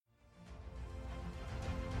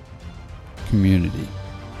community,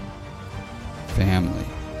 family,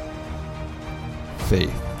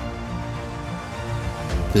 faith.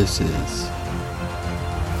 This is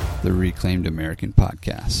the Reclaimed American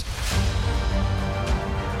Podcast.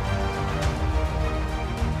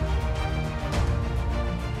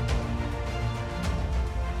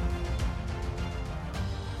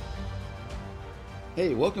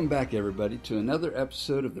 Hey, welcome back everybody to another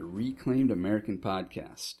episode of the Reclaimed American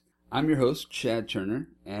Podcast. I'm your host, Chad Turner,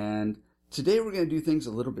 and today we're going to do things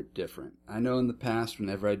a little bit different. I know in the past,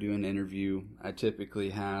 whenever I do an interview, I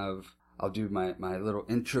typically I'll do my little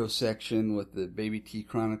intro section with the Baby T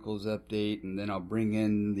Chronicles update, and then I'll bring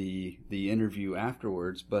in the interview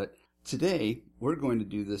afterwards. But today, we're going to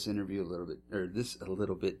do this interview a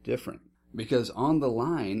little bit different. Because on the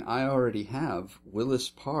line, I already have Willis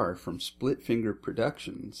Parr from Split Finger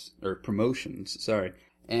Promotions,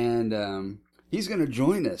 and he's going to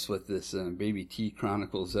join us with this Baby T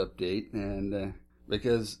Chronicles update, and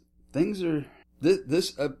because things are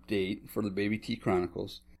this update for the Baby T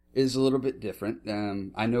Chronicles is a little bit different.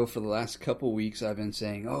 I know for the last couple weeks I've been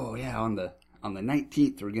saying, oh yeah, on the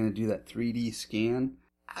 19th we're going to do that 3D scan.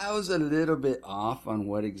 I was a little bit off on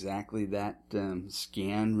what exactly that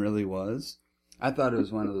scan really was. I thought it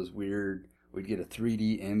was one of those weird, we'd get a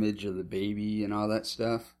 3D image of the baby and all that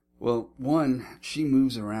stuff. Well, one, she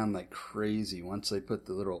moves around like crazy once they put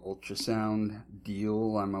the little ultrasound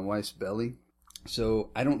deal on my wife's belly. So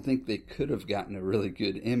I don't think they could have gotten a really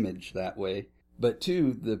good image that way. But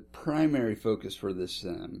two, the primary focus for this,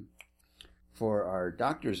 for our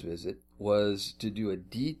doctor's visit was to do a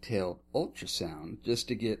detailed ultrasound just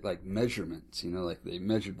to get like measurements, like they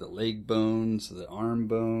measured the leg bones, the arm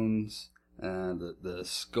bones, the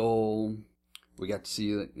skull. We got to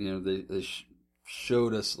see that, they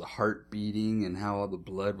showed us the heart beating and how all the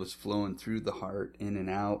blood was flowing through the heart in and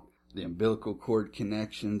out, the umbilical cord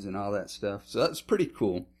connections and all that stuff. So that's pretty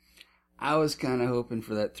cool. I was kind of hoping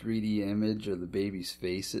for that 3D image of the baby's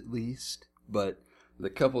face at least, but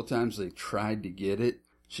the couple times they tried to get it,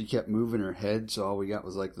 she kept moving her head, so all we got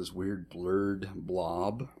was like this weird blurred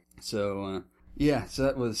blob. So, so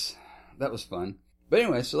that was fun. But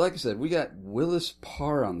anyway, so like I said, we got Willis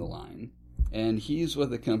Parr on the line, and he's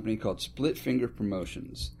with a company called Split Finger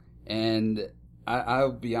Promotions. And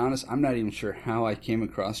I'll be honest, I'm not even sure how I came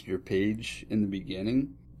across your page in the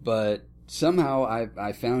beginning, but somehow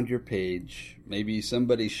I found your page. Maybe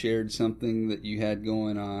somebody shared something that you had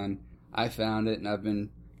going on. I found it, and I've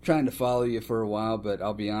been trying to follow you for a while, but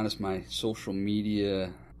I'll be honest, my social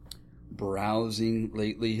media browsing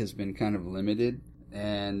lately has been kind of limited.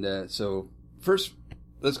 And so first,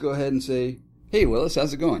 let's go ahead and say, hey, Willis,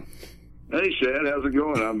 how's it going? Hey, Chad, how's it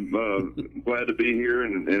going? I'm glad to be here,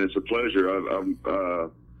 and it's a pleasure.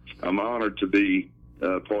 I'm honored to be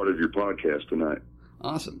part of your podcast tonight.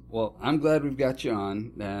 Awesome. Well, I'm glad we've got you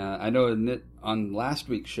on. I know on last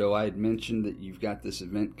week's show I had mentioned that you've got this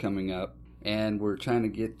event coming up, and we're trying to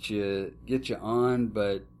get you on,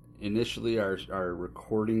 but initially our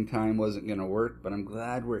recording time wasn't going to work. But I'm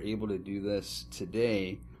glad we're able to do this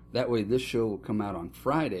today. That way, this show will come out on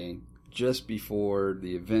Friday, just before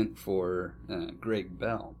the event for Greg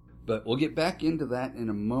Bell. But we'll get back into that in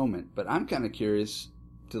a moment. But I'm kind of curious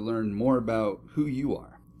to learn more about who you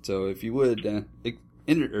are. So if you would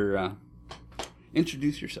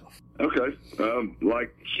introduce yourself. Okay.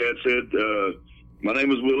 Like Chad said, my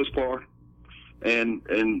name is Willis Parr. And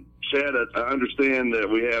Chad, I understand that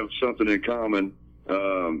we have something in common.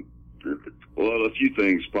 A few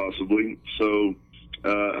things possibly. So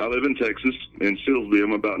I live in Texas, in Silsbee.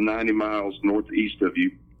 I'm about 90 miles northeast of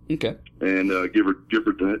you. Okay. And give or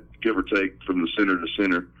take from the center to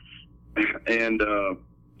center. And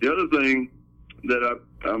the other thing that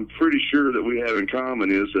I'm pretty sure that we have in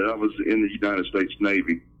common is that I was in the United States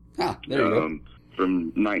Navy. Ah, there you go.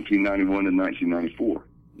 From 1991 to 1994.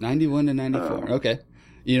 91 to 94. Okay.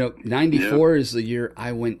 94 is the year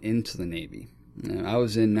I went into the Navy. I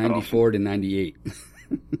was in 94 awesome. To 98.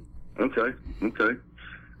 Okay.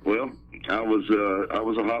 Well, I was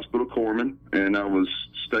a hospital corpsman, and I was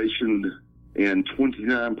stationed in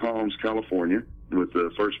 29 Palms, California, with the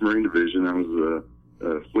 1st Marine Division. I was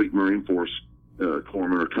a Fleet Marine Force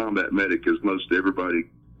corpsman, or combat medic, as most everybody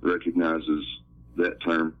recognizes that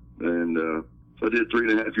term. And so I did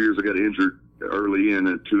 3.5 years. I got injured early in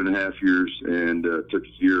at 2.5 years, and took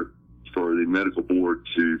a year for the medical board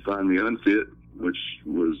to find me unfit, which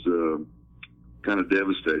was kind of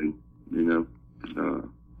devastating.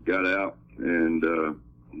 Got out, and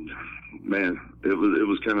man, it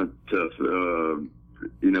was kind of tough.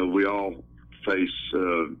 We all face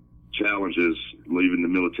challenges leaving the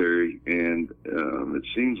military, and it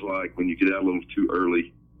seems like when you get out a little too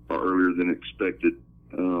early, far earlier than expected.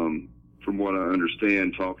 From what I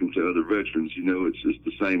understand, talking to other veterans, it's just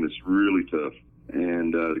the same. It's really tough,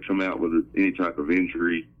 and to come out with any type of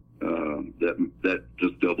injury, that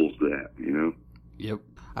just doubles that. Yep,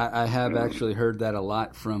 I have actually heard that a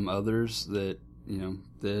lot from others. That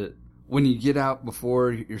that when you get out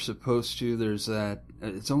before you're supposed to, there's that.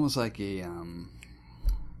 It's almost like a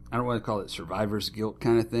I don't want to call it survivor's guilt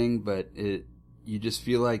kind of thing, but you just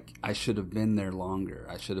feel like I should have been there longer.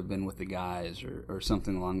 I should have been with the guys or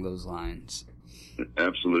something along those lines.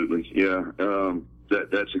 Absolutely. Yeah.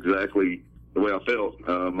 That's exactly the way I felt.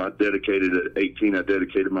 At 18, I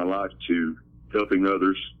dedicated my life to helping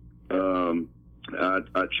others.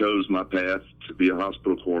 I chose my path to be a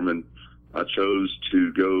hospital corpsman. I chose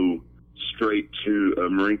to go straight to a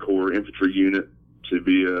Marine Corps infantry unit to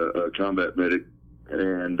be a combat medic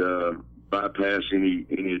and bypass any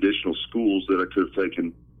additional schools that I could have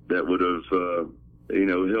taken that would have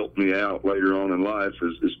helped me out later on in life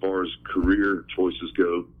as far as career choices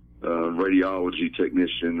go, radiology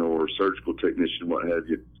technician or surgical technician, what have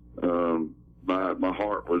you. My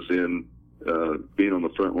heart was in being on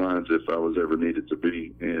the front lines if I was ever needed to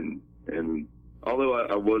be, and although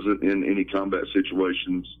I wasn't in any combat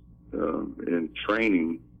situations in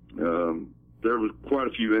training, there was quite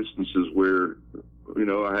a few instances where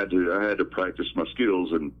I had to practice my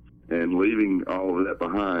skills, and leaving all of that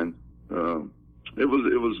behind, it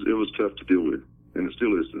was tough to deal with, and it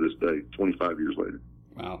still is to this day, 25 years later.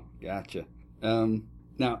 Wow, gotcha.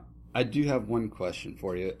 Now, I do have one question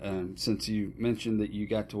for you. Since you mentioned that you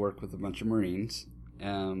got to work with a bunch of Marines,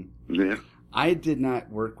 yeah, I did not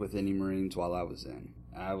work with any Marines while I was in.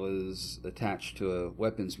 I was attached to a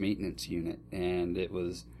weapons maintenance unit, and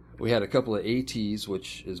we had a couple of ATs,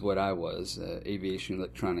 which is what I was, Aviation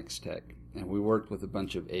Electronics Tech, and we worked with a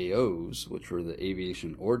bunch of AOs, which were the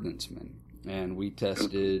Aviation Ordnance Men, and we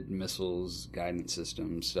tested missiles, guidance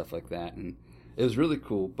systems, stuff like that, and it was really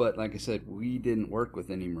cool. But like I said, we didn't work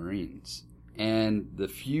with any Marines, and the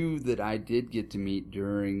few that I did get to meet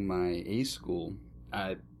during my A school,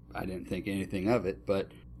 I didn't think anything of it,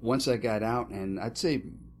 but once I got out, and I'd say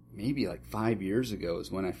maybe like 5 years ago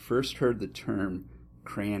is when I first heard the term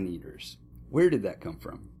crayon eaters. Where did that come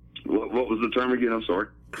from? What was the term again? I'm sorry.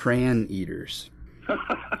 Crayon eaters.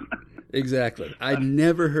 Exactly. I'd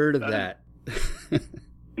never heard of that.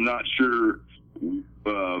 Not sure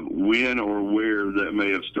when or where that may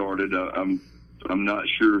have started. I'm not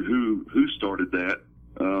sure who started that.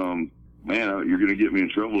 Man, you're going to get me in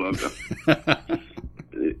trouble.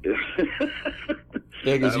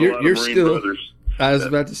 Yeah, because you're still. Brothers. I was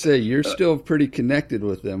about to say you're still pretty connected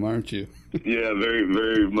with them, aren't you? Yeah, very,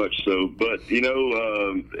 very much so. But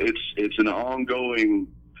it's an ongoing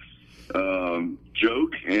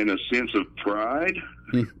joke and a sense of pride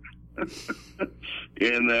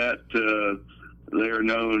in that they are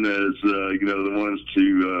known as the ones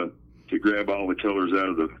to grab all the colors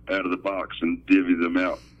out of the box and divvy them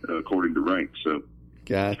out according to rank. So,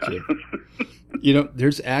 gotcha.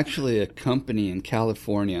 There's actually a company in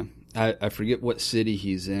California. I forget what city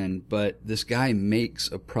he's in, but this guy makes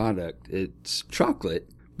a product. It's chocolate,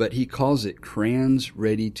 but he calls it crayons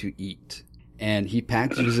ready to eat. And he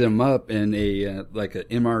packages them up in a like a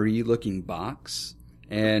MRE looking box.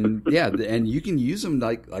 And yeah, and you can use them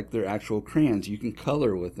like they're actual crayons. You can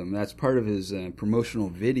color with them. That's part of his promotional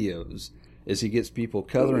videos, is he gets people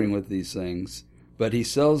coloring with these things. But he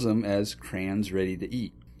sells them as crayons ready to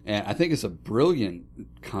eat. And I think it's a brilliant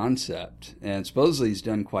concept, and supposedly he's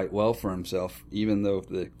done quite well for himself, even though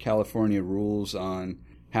the California rules on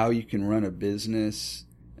how you can run a business,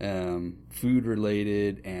 food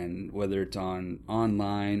related, and whether it's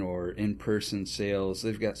online or in-person sales,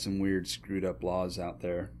 they've got some weird screwed up laws out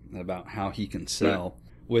there about how he can sell,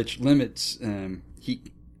 which limits,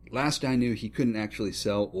 last I knew, he couldn't actually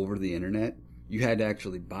sell over the internet. You had to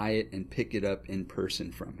actually buy it and pick it up in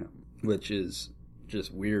person from him, which is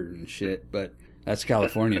just weird and shit, but that's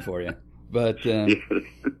California for you. But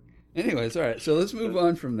anyways, all right, so let's move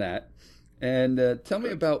on from that, and tell me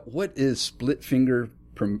about what is Split Finger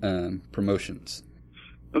Promotions.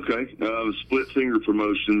 Okay, Split Finger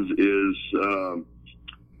Promotions is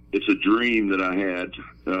it's a dream that I had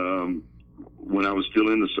when I was still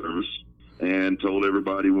in the service, and told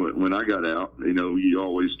everybody when I got out. You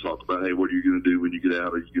always talk about, hey, what are you going to do when you get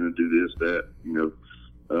out? Are you going to do this, that?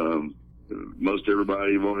 Most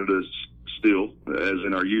everybody wanted to still, as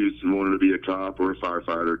in our youth, wanted to be a cop or a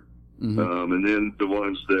firefighter. Mm-hmm. And then the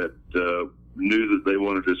ones that knew that they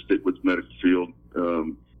wanted to stick with the medical field,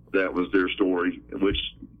 that was their story, which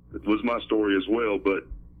was my story as well. But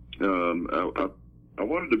I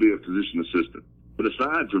wanted to be a physician assistant. But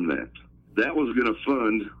aside from that, that was going to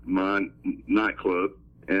fund my nightclub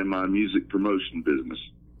and my music promotion business.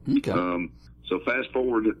 Okay. So fast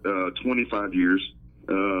forward 25 years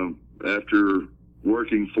after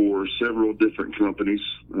working for several different companies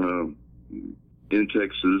in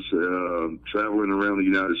Texas, traveling around the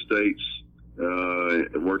United States,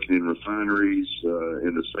 working in refineries,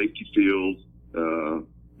 in the safety field,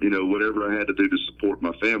 whatever I had to do to support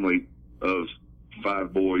my family of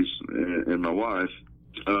 5 boys and my wife,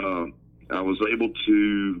 I was able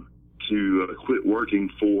to quit working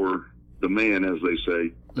for the man, as they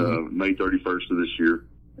say, May 31st of this year.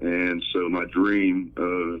 And so my dream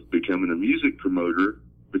of becoming a music promoter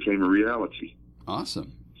became a reality.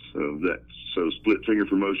 Awesome. So Split Finger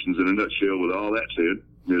Promotions, in a nutshell, with all that said,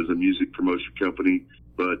 is a music promotion company,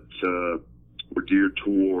 but we're geared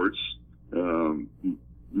towards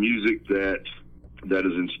music that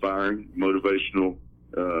is inspiring, motivational,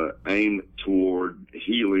 aimed toward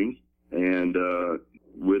healing, and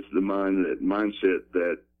with the mindset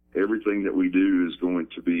that everything that we do is going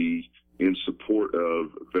to be in support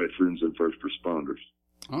of veterans and first responders.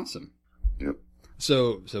 Awesome. Yep.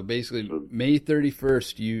 So basically, May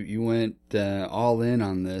 31st, you went all in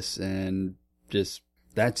on this, and just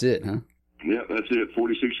that's it, huh? Yeah, that's it.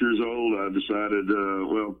 46 years old, I decided,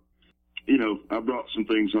 I brought some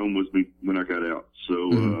things home with me when I got out.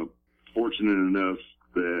 So fortunate enough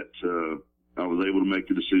that I was able to make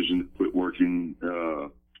the decision to quit working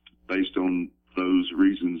based on those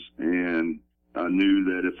reasons. And I knew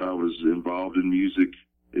that if I was involved in music,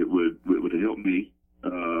 it would help me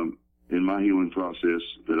in my healing process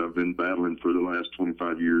that I've been battling for the last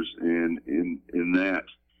 25 years. And in that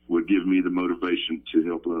would give me the motivation to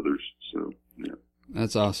help others. So, yeah.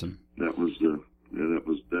 That's awesome. That was the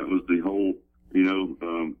whole,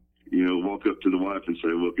 walk up to the wife and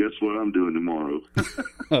say, well, guess what I'm doing tomorrow?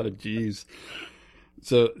 Oh, geez.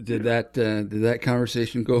 So did that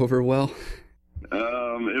conversation go over well?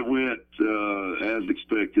 It went as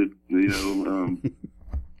expected,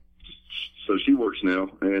 so she works now,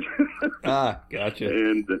 and gotcha.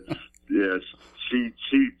 And yes,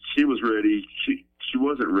 she was ready. She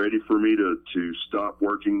wasn't ready for me to stop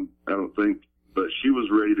working, I don't think, but she was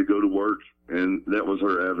ready to go to work, and that was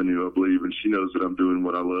her avenue, I believe. And she knows that I'm doing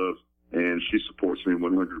what I love, and she supports me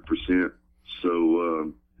 100%.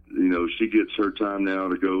 So, she gets her time now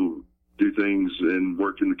to go do things and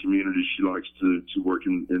work in the community. She likes to work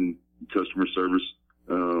in customer service.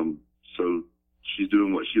 So she's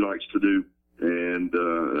doing what she likes to do, and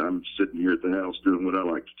I'm sitting here at the house doing what I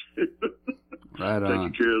like to do. Right on.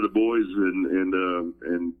 Taking care of the boys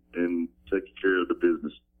and taking care of the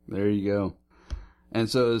business. There you go. And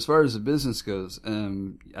so as far as the business goes,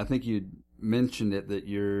 I think you mentioned it, that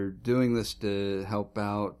you're doing this to help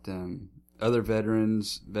out other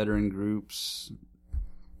veterans, veteran groups.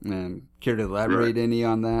 Care to elaborate any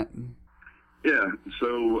on that? Yeah.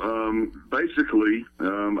 So basically,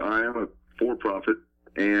 I am a for-profit,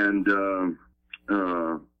 and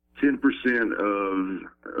 10%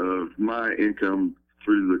 of my income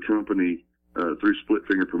through the company, through Split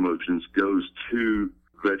Finger Promotions, goes to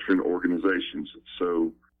veteran organizations.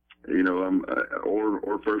 So,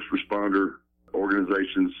 or first responder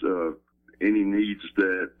organizations, any needs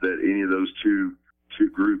that any of those two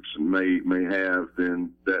groups may have,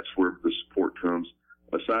 then that's where the support comes.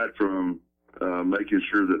 Aside from making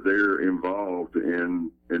sure that they're involved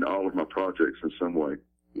in all of my projects in some way.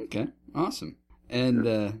 Okay, awesome.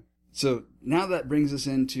 And so now that brings us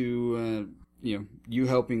into you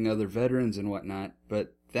helping other veterans and whatnot,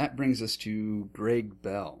 but that brings us to Greg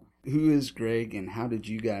Bell. Who is Greg, and how did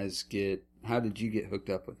you get hooked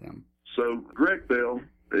up with him? So Greg Bell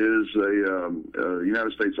is a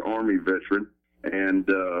United States Army veteran and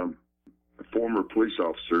a former police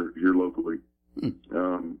officer here locally.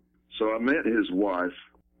 So I met his wife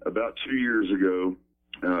about 2 years ago.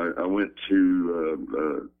 I went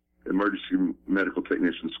to emergency medical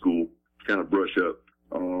technician school to kind of brush up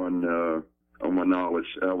on my knowledge.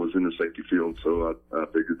 I was in the safety field, so I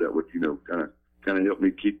figured that would kind of help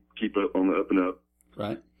me keep up on the up and up.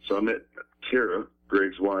 Right. So I met Tara,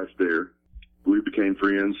 Greg's wife, there. We became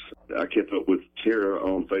friends. I kept up with Tara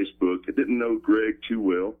on Facebook. I didn't know Greg too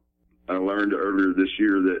well. I learned earlier this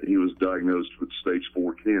year that he was diagnosed with stage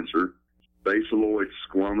 4 cancer, basaloid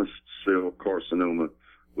squamous cell carcinoma,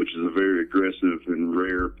 which is a very aggressive and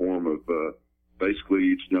rare form of, basically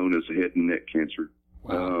it's known as head and neck cancer.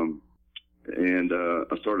 Wow.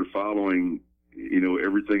 I started following,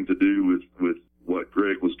 everything to do with what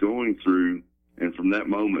Greg was going through. And from that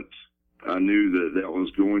moment, I knew that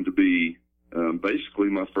was going to be basically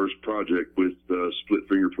my first project with Split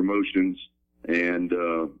Finger Promotions. And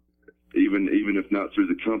even if not through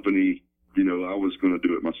the company, I was going to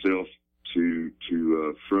do it myself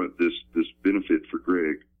to front this benefit for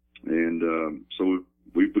Greg. And so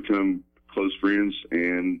we've become close friends,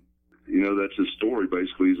 and that's his story.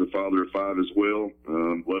 Basically, he's a father of 5 as well.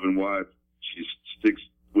 Loving wife, she sticks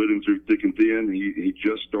with him through thick and thin. He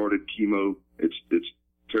just started chemo. It's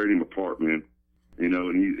tearing him apart, man.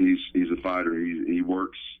 And he's a fighter. He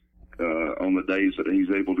works on the days that he's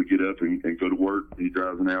able to get up and go to work. He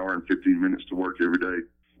drives an hour and 15 minutes to work every day.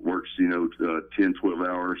 Works 10, 12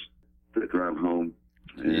 hours to drive home.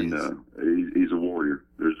 And he's a warrior.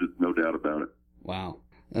 There's just no doubt about it. Wow.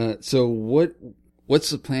 So what's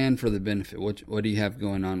the plan for the benefit? What do you have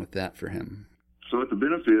going on with that for him? So at the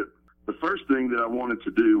benefit, the first thing that I wanted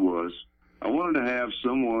to do was I wanted to have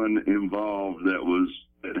someone involved that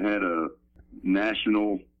had a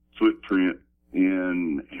national footprint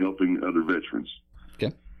in helping other veterans.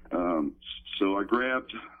 Okay. So I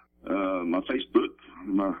grabbed my Facebook,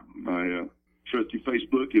 my trusty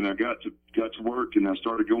Facebook, and I got to work, and I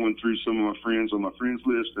started going through some of my friends on my friends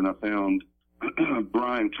list, and I found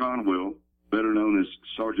Brian Conwell, better known as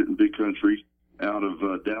Sergeant in Big Country, out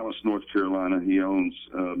of Dallas, North Carolina. He owns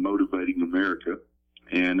Motivating America,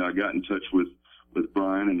 and I got in touch with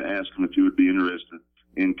Brian and asked him if he would be interested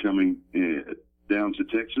in coming down to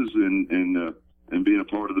Texas and being a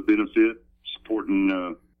part of the benefit,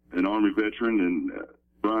 supporting an Army veteran, and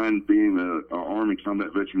Brian being an Army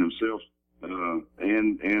combat veteran himself,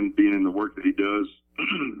 and being in the work that he does,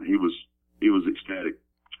 he was ecstatic,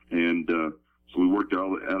 and so we worked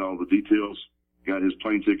out all the details, got his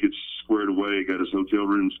plane tickets squared away, got his hotel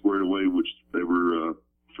room squared away, which they were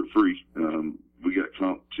for free. We got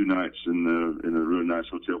comped 2 nights in a really nice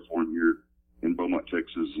hotel for him here in Beaumont,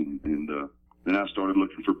 Texas, and then I started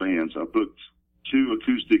looking for bands. I booked 2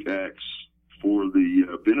 acoustic acts for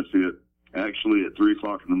the benefit, actually at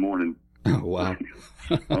 3:00 in the morning. Oh, wow.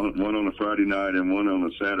 One on a Friday night and one on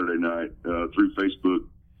a Saturday night, through Facebook,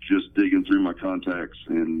 just digging through my contacts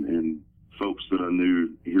and folks that I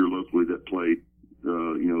knew here locally that played,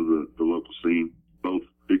 the local scene. Both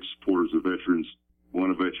big supporters of veterans. One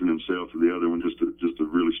a veteran himself, and the other one just a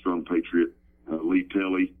really strong patriot. Lee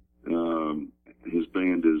Pelly, his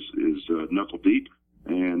band is Knuckle Deep,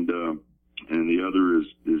 and the other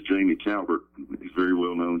is Jamie Talbert. He's very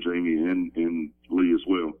well known, Jamie and Lee as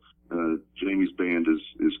well. Jamie's band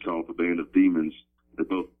is called the Band of Demons. They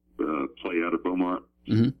both play out of Beaumont.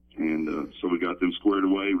 Mm-hmm. And so we got them squared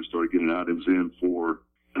away. We started getting items in for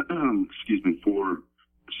for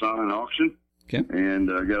silent auction. Okay. And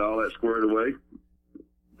I got all that squared away.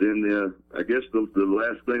 Then I guess the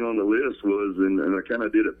last thing on the list was, and I kind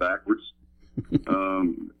of did it backwards.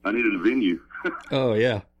 I needed a venue. Oh,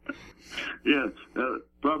 yeah. Yeah,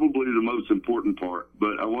 probably the most important part.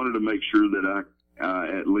 But I wanted to make sure that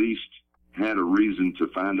I at least had a reason to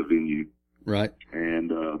find a venue. Right.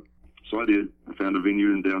 And so I did. I found a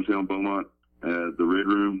venue in downtown Beaumont, the Red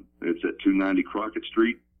Room. It's at 290 Crockett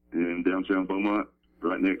Street in downtown Beaumont,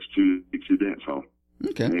 right next to Dixie Dance Hall.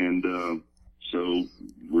 Okay. And so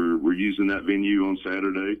we're using that venue on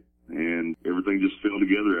Saturday, and everything just fell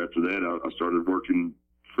together after that. I started working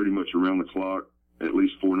pretty much around the clock, at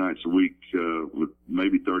least 4 nights a week, with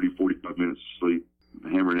maybe 30, 45 minutes of sleep,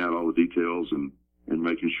 hammering out all the details and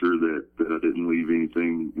making sure that I didn't leave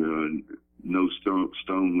anything, no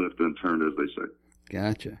stone left unturned, as they say.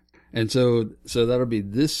 Gotcha. And so that'll be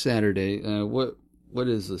this Saturday. What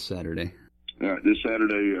is this Saturday? All right, this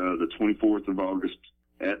Saturday, the 24th of August,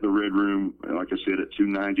 at the Red Room, like I said, at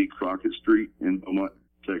 290 Crockett Street in Beaumont,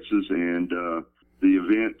 Texas. And the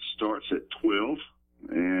event starts at 12,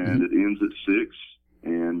 and it ends at 6.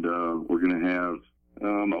 And we're going to have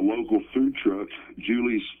a local food truck,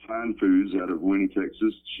 Julie's Fine Foods, out of Winnie,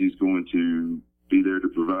 Texas. She's going to be there to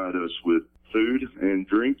provide us with food and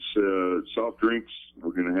drinks, soft drinks.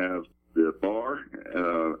 We're going to have the bar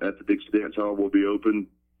at the Dixie Dance Hall will be open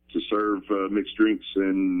to serve mixed drinks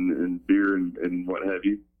and beer and what have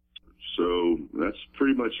you. So that's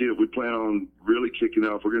pretty much it. We plan on really kicking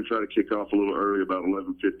off. We're going to try to kick off a little early, about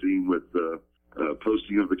 11:15, with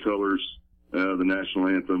posting of the colors, the national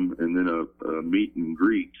anthem, and then a meet and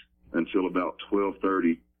greet until about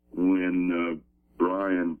 12:30, when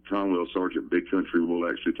Brian Conwell, Sergeant Big Country, will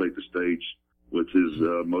actually take the stage with his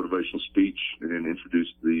motivational speech and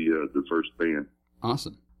introduce the first band.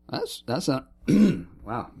 Awesome. That's not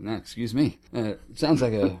wow. No, excuse me. Sounds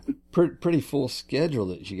like a pretty full schedule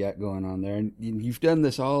that you got going on there, and you've done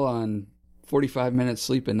this all on 45 minutes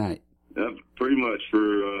sleep a night. Pretty much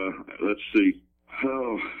for let's see.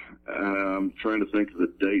 Oh, I'm trying to think of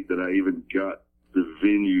the date that I even got the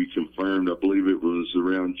venue confirmed. I believe it was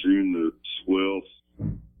around June the 12th.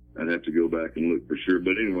 I'd have to go back and look for sure.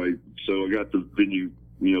 But anyway, so I got the venue,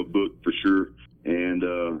 booked for sure. And,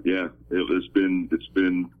 it's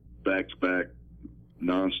been back to back,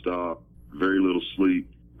 nonstop, very little sleep.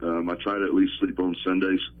 I try to at least sleep on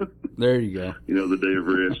Sundays. There you go. The day of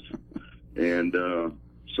rest. And,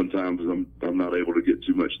 sometimes I'm not able to get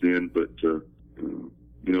too much then, but,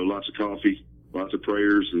 lots of coffee, lots of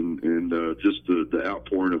prayers, and just the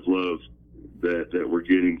outpouring of love that we're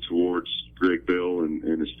getting towards Greg Bell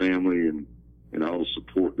and his family and all the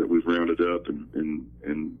support that we've rounded up,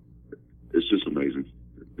 and it's just amazing.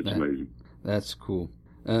 It's amazing. That's cool.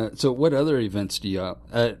 So what other events do you,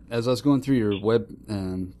 as I was going through your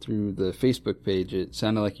through the Facebook page, it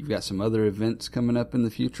sounded like you've got some other events coming up in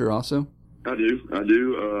the future also? I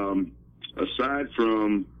do. Aside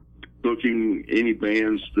from booking any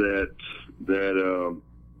bands that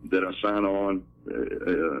I sign on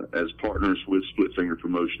as partners with Split Finger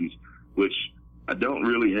Promotions, which I don't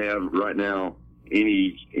really have right now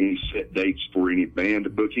any set dates for any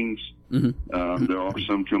band bookings. Mm-hmm. There are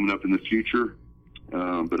some coming up in the future,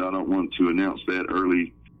 but I don't want to announce that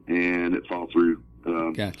early and it fall through.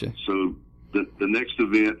 Gotcha. So the next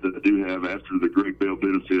event that I do have after the Greg Bell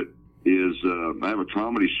benefit is I have a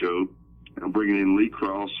comedy show. I'm bringing in Lee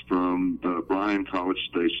Cross from Bryan College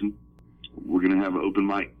Station. We're going to have an open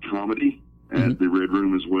mic comedy at the Red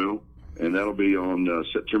Room as well, and that'll be on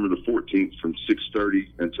September the 14th from 6:30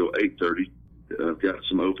 until 8:30. I've got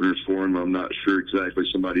some openers for him. I'm not sure exactly.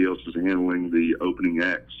 Somebody else is handling the opening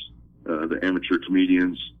acts, the amateur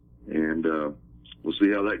comedians, and we'll see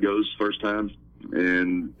how that goes first time.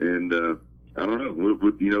 And I don't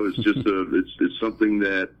know. It's just it's something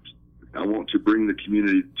that I want to bring the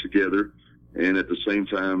community together, and at the same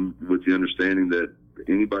time with the understanding that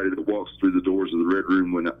anybody that walks through the doors of the Red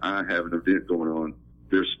Room when I have an event going on,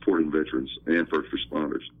 they're supporting veterans and first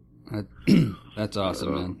responders. That's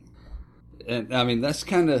awesome, man. And I mean, that's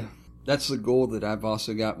the goal that I've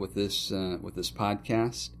also got with this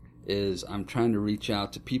podcast, is I'm trying to reach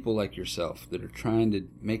out to people like yourself that are trying to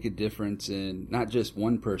make a difference in not just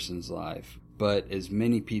one person's life, but as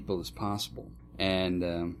many people as possible.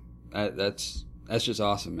 And that's just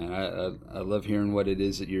awesome, man. I love hearing what it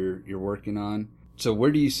is that you're working on. So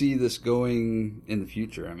where do you see this going in the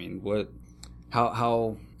future? I mean,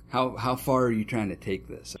 how far are you trying to take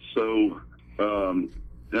this? So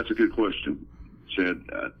that's a good question, Chad.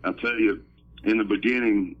 I'll tell you, in the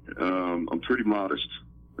beginning, I'm pretty modest,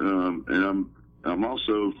 and I'm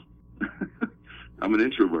also I'm an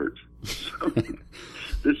introvert. So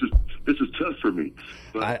this is tough for me,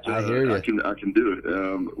 but I hear you. I can do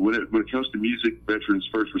it. When it comes to music, veterans,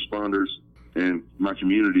 first responders, and my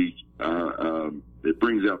community, it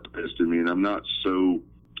brings out the best in me, and I'm not so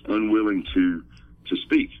unwilling to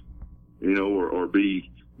speak, or be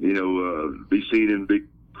seen in big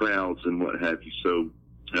crowds and what have you. So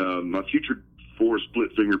my future for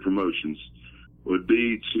Split Finger Promotions would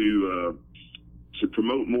be to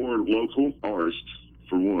promote more local artists,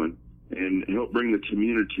 for one, and help bring the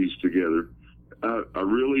communities together. I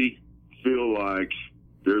really feel like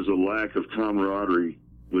there's a lack of camaraderie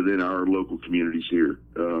within our local communities here.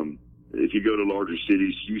 If you go to larger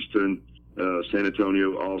cities, Houston, San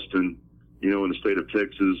Antonio, Austin, in the state of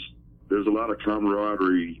Texas, there's a lot of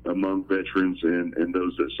camaraderie among veterans and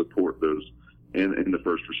those that support those and the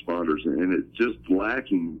first responders. And it's just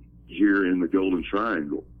lacking here in the Golden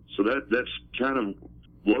Triangle. So that's kind of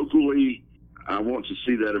locally, I want to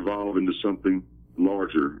see that evolve into something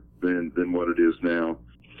larger than what it is now.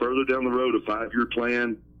 Further down the road, a 5-year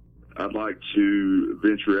plan, I'd like to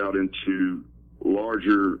venture out into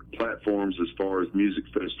larger platforms as far as music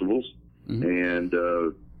festivals, and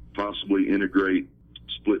possibly integrate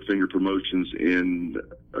Split Finger Promotions in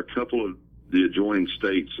a couple of the adjoining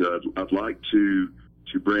states. I'd like to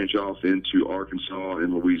branch off into Arkansas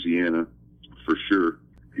and Louisiana for sure.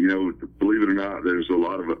 Believe it or not, there's a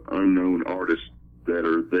lot of unknown artists that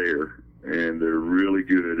are there, and they're really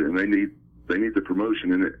good, and they need the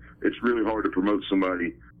promotion. And it's really hard to promote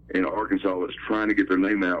somebody in Arkansas that's trying to get their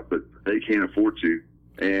name out, but they can't afford to.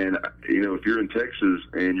 And if you're in Texas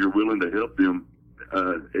and you're willing to help them,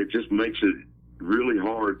 it just makes it really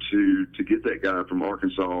hard to get that guy from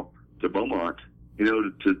Arkansas to Beaumont,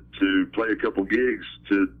 to play a couple gigs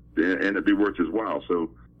and it'd be worth his while.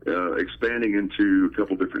 So expanding into a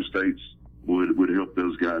couple different states would help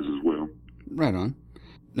those guys as well. Right on.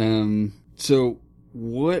 So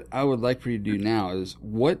what I would like for you to do now is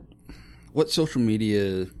what social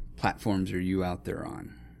media platforms are you out there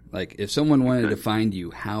on? Like, if someone wanted to find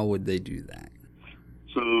you, how would they do that?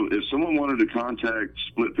 So if someone wanted to contact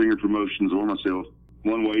Split Finger Promotions or myself,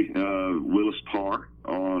 one way, Willis Parr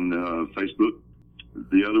on Facebook.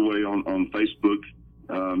 the other way on Facebook,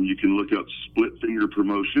 you can look up Split Finger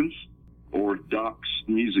Promotions or Doc's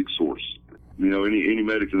Music Source. You know, any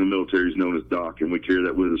medic in the military is known as Doc, and we carry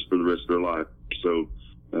that with us for the rest of their life. So,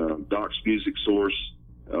 Doc's Music Source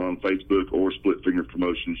on Facebook or Split Finger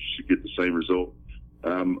Promotions, you should get the same result.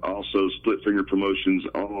 Also, Split Finger Promotions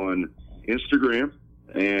on Instagram,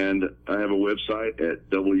 and I have a website at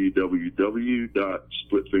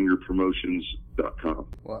www.splitfingerpromotions.com.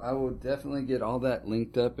 Well, I will definitely get all that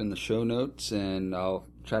linked up in the show notes, and I'll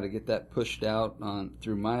try to get that pushed out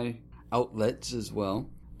through my outlets as well.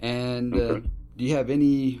 And Okay. do you have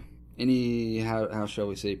any how shall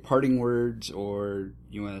we say, parting words, or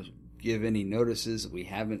you want to give any notices that we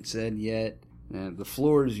haven't said yet? The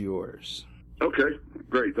floor is yours. Okay,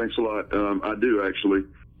 great. Thanks a lot. I do, actually.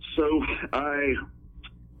 So I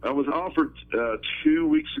was offered 2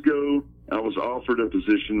 weeks ago. I was offered a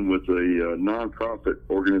position with a nonprofit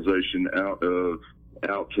organization out of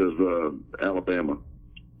Alabama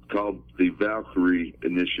called the Valkyrie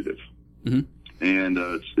Initiative. Mm-hmm. And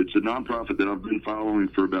it's a nonprofit that I've been following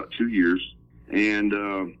for about 2 years. And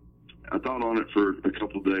I thought on it for a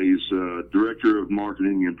couple of days. Director of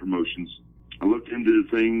Marketing and Promotions. I looked into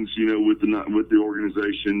things, you know, with the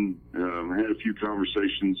organization. I had a few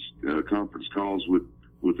conversations, conference calls with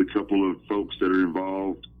a couple of folks that are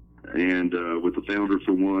involved, and with the founder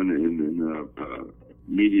for one, and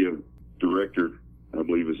media director, I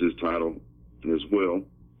believe is his title as well.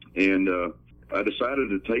 And I decided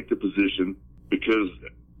to take the position because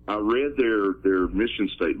I read their mission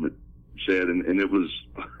statement, Chad, and it was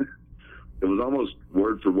it was almost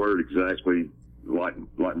word for word exactly like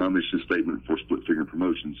my mission statement for Split Finger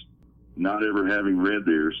Promotions. Not ever having read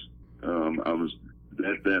theirs, I was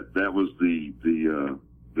that was the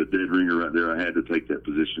dead ringer right there. I had to take that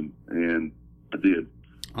position, and I did.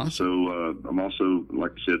 Awesome. So I'm also,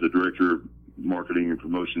 like I said, the Director of Marketing and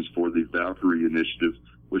Promotions for the Valkyrie Initiative,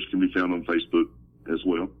 which can be found on Facebook as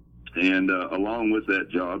well. And along with that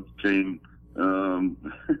job came the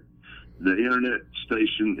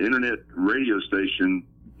internet radio station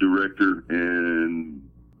director and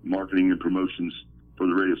marketing and promotions for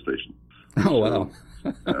the radio station. Oh, wow.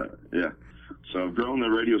 Yeah. So I've grown the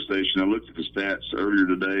radio station. I looked at the stats earlier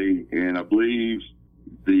today, and I believe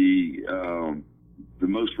the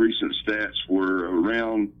most recent stats were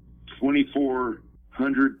around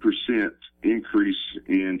 2,400% increase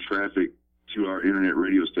in traffic to our internet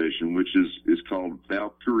radio station, which is called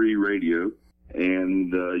Valkyrie Radio,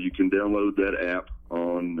 and you can download that app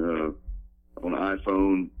on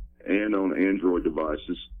iPhone and on Android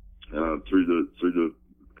devices through the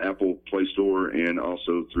Apple Play Store and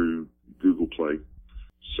also through Google Play.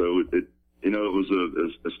 So it was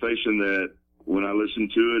a station that when I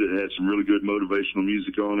listened to it, it had some really good motivational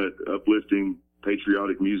music on it, uplifting,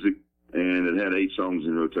 patriotic music, and it had 8 songs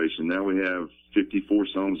in rotation. Now we have 54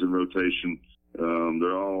 songs in rotation.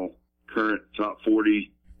 They're all current top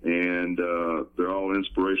 40, and they're all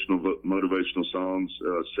inspirational, motivational songs.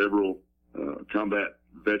 Several combat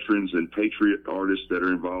veterans and patriot artists that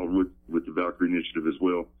are involved with the Valkyrie Initiative as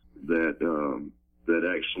well, that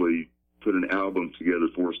actually put an album together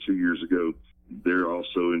for us 2 years ago. They're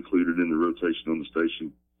also included in the rotation on the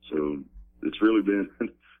station. So it's really been a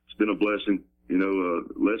blessing. You know,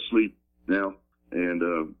 less sleep now, and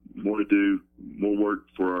more to do, more work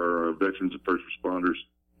for our veterans and first responders.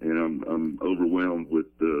 And I'm overwhelmed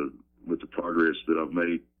with the progress that I've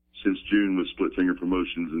made since June with Split Finger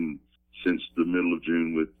Promotions and since the middle of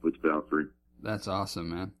June with Valkyrie. That's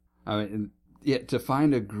awesome, man. I mean, yeah, to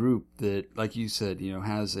find a group that, like you said, you know,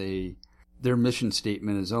 has their mission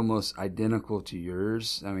statement is almost identical to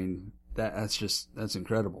yours. I mean, that's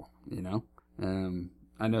incredible, you know.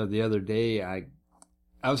 I know the other day I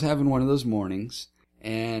was having one of those mornings,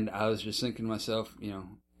 and I was just thinking to myself, you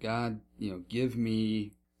know, God, you know, give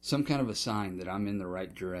me some kind of a sign that I'm in the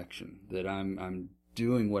right direction, that I'm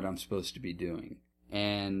doing what I'm supposed to be doing.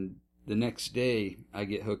 And the next day, I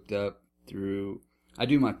get hooked up I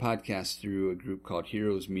do my podcast through a group called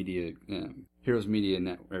Heroes Media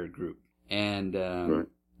Network Group. And Right.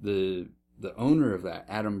 the owner of that,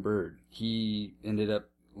 Adam Bird, he ended up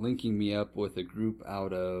linking me up with a group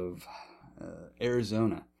out of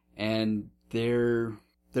Arizona. And they're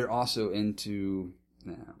also into,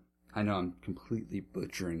 I know I'm completely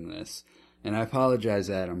butchering this, and I apologize,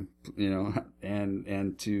 Adam, you know,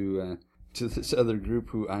 and to this other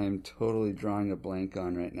group who I am totally drawing a blank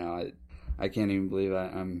on right now. I can't even believe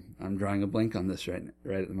I'm drawing a blank on this right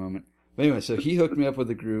at the moment. But anyway, so he hooked me up with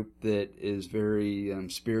a group that is very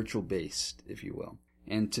spiritual based, if you will.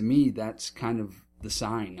 And to me, that's kind of the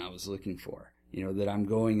sign I was looking for, you know, that I'm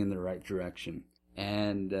going in the right direction.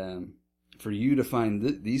 And for you to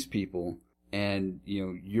find these people, and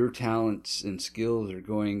your talents and skills are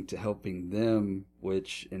going to helping them,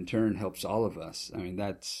 which in turn helps all of us. I mean,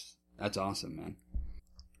 that's awesome, man.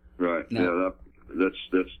 Right. Now, that's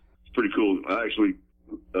pretty cool. I actually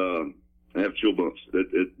have chill bumps.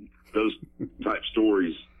 Those type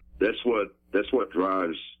stories. That's what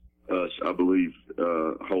drives us, I believe,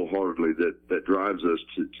 wholeheartedly. That drives us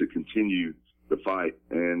to continue the fight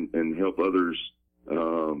and help others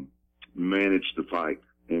manage the fight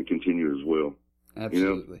and continue as well.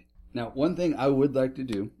 Absolutely. Now, one thing I would like to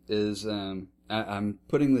do is I'm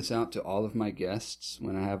putting this out to all of my guests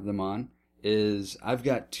when I have them on. Is I've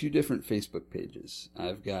got 2 different Facebook pages.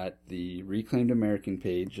 I've got the Reclaimed American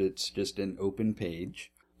page. It's just an open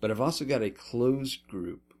page. But I've also got a closed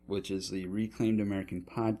group, which is the Reclaimed American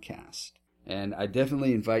podcast. And I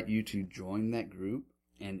definitely invite you to join that group.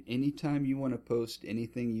 And anytime you want to post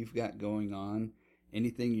anything you've got going on,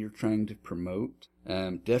 anything you're trying to promote,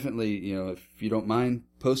 definitely, if you don't mind,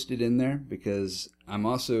 post it in there, because I'm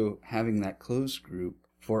also having that closed group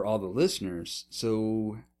for all the listeners,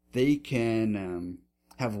 so they can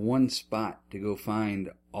have one spot to go find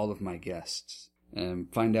all of my guests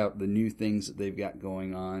and find out the new things that they've got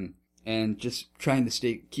going on, and just trying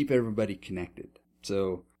to keep everybody connected.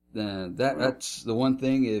 So that's the one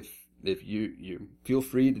thing. If you feel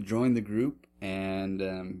free to join the group,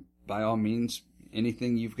 and by all means,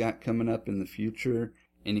 anything you've got coming up in the future,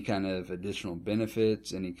 any kind of additional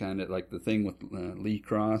benefits, any kind of like the thing with Lee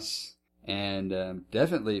Cross. And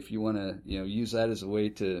definitely, if you want to, use that as a way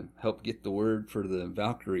to help get the word for the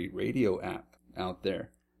Valkyrie radio app out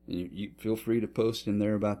there, you feel free to post in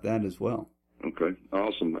there about that as well. Okay,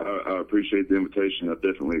 awesome. I appreciate the invitation. I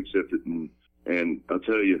definitely accept it, and I'll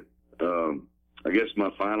tell you, I guess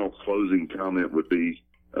my final closing comment would be,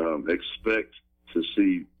 expect to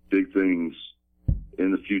see big things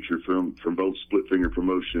in the future from both Split Finger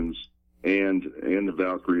Promotions and the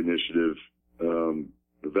Valkyrie Initiative.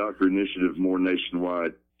 The Valkyrie Initiative more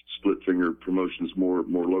nationwide, Split Finger Promotions more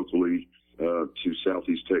locally to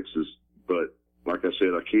Southeast Texas. But like I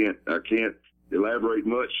said, I can't elaborate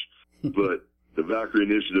much. But the Valkyrie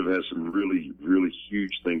Initiative has some really, really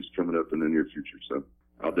huge things coming up in the near future. So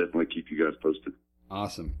I'll definitely keep you guys posted.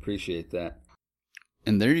 Awesome, appreciate that.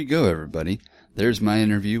 And there you go, everybody. There's my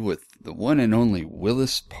interview with the one and only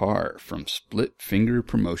Willis Parr from Split Finger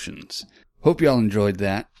Promotions. Hope y'all enjoyed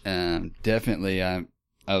that. Definitely, I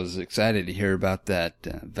was excited to hear about that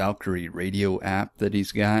Valkyrie radio app that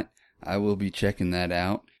he's got. I will be checking that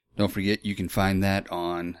out. Don't forget, you can find that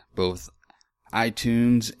on both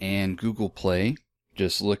iTunes and Google Play.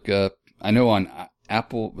 Just look up, I know on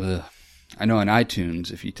iTunes,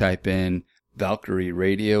 if you type in Valkyrie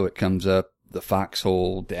Radio, it comes up the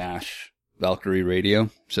Foxhole-Valkyrie Radio.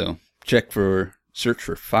 So search for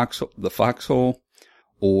the Foxhole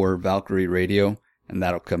or Valkyrie Radio, and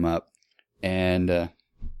that'll come up. And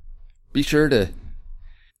be sure to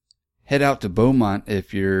head out to Beaumont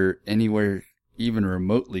if you're anywhere even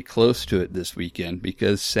remotely close to it this weekend,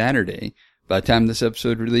 because Saturday, by the time this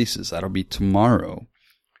episode releases, that'll be tomorrow,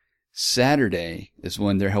 Saturday is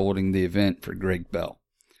when they're holding the event for Greg Bell.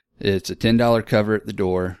 It's a $10 cover at the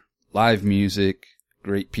door, live music,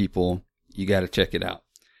 great people. You got to check it out.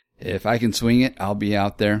 If I can swing it, I'll be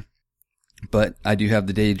out there. But I do have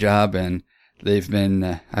the day job, and I've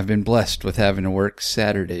been blessed with having to work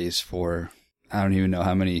Saturdays for I don't even know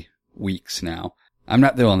how many weeks now. I'm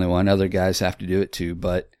not the only one. Other guys have to do it too,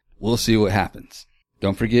 but we'll see what happens.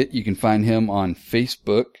 Don't forget, you can find him on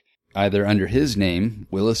Facebook, either under his name,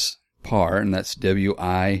 Willis Parr, and that's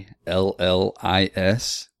WILLISPARR,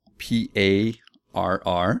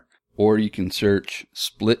 or you can search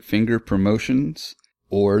Split Finger Promotions,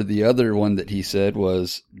 or the other one that he said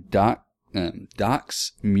was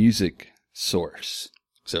Doc's Music Source.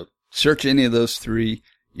 So search any of those 3,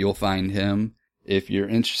 you'll find him. If you're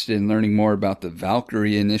interested in learning more about the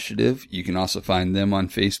Valkyrie Initiative, you can also find them on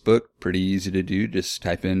Facebook. Pretty easy to do. Just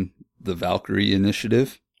type in the Valkyrie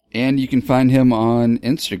Initiative. And you can find him on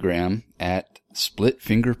Instagram at Split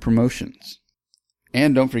Finger Promotions.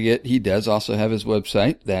 And don't forget, he does also have his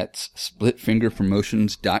website. That's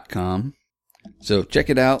splitfingerpromotions.com. So check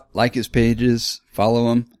it out, like his pages,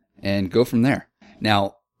 follow him, and go from there.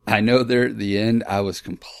 Now, I know there at the end, I was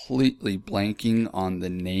completely blanking on the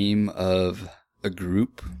name of a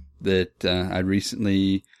group that I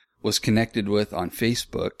recently was connected with on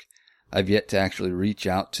Facebook. I've yet to actually reach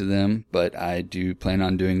out to them, but I do plan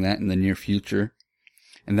on doing that in the near future.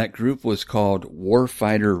 And that group was called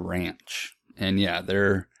Warfighter Ranch. And yeah,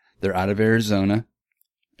 they're out of Arizona.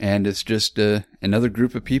 And it's just another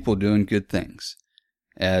group of people doing good things.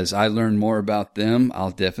 As I learn more about them,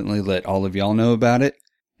 I'll definitely let all of y'all know about it,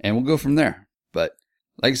 and we'll go from there. But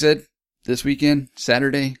like I said, this weekend,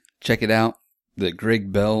 Saturday, check it out. The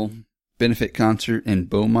Greg Bell benefit concert in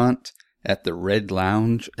Beaumont at the Red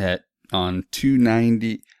Lounge on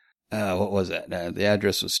 290, what was that? The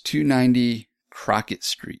address was 290 Crockett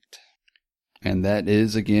Street. And that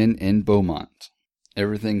is, again, in Beaumont.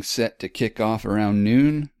 Everything's set to kick off around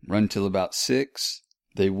noon, run till about 6.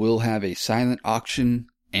 They will have a silent auction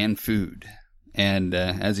and food. And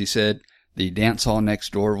as he said, the dance hall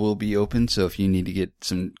next door will be open, so if you need to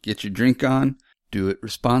get your drink on, do it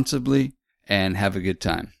responsibly, and have a good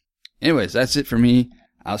time. Anyways, that's it for me.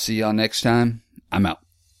 I'll see y'all next time. I'm out.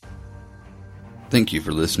 Thank you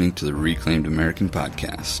for listening to the Reclaimed American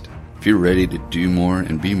podcast. If you're ready to do more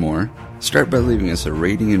and be more, start by leaving us a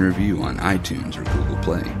rating and review on iTunes or Google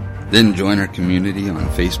Play. Then join our community on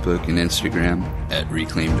Facebook and Instagram at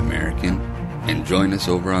Reclaimed American, and join us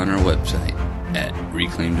over on our website at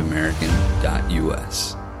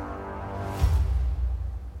reclaimedamerican.us.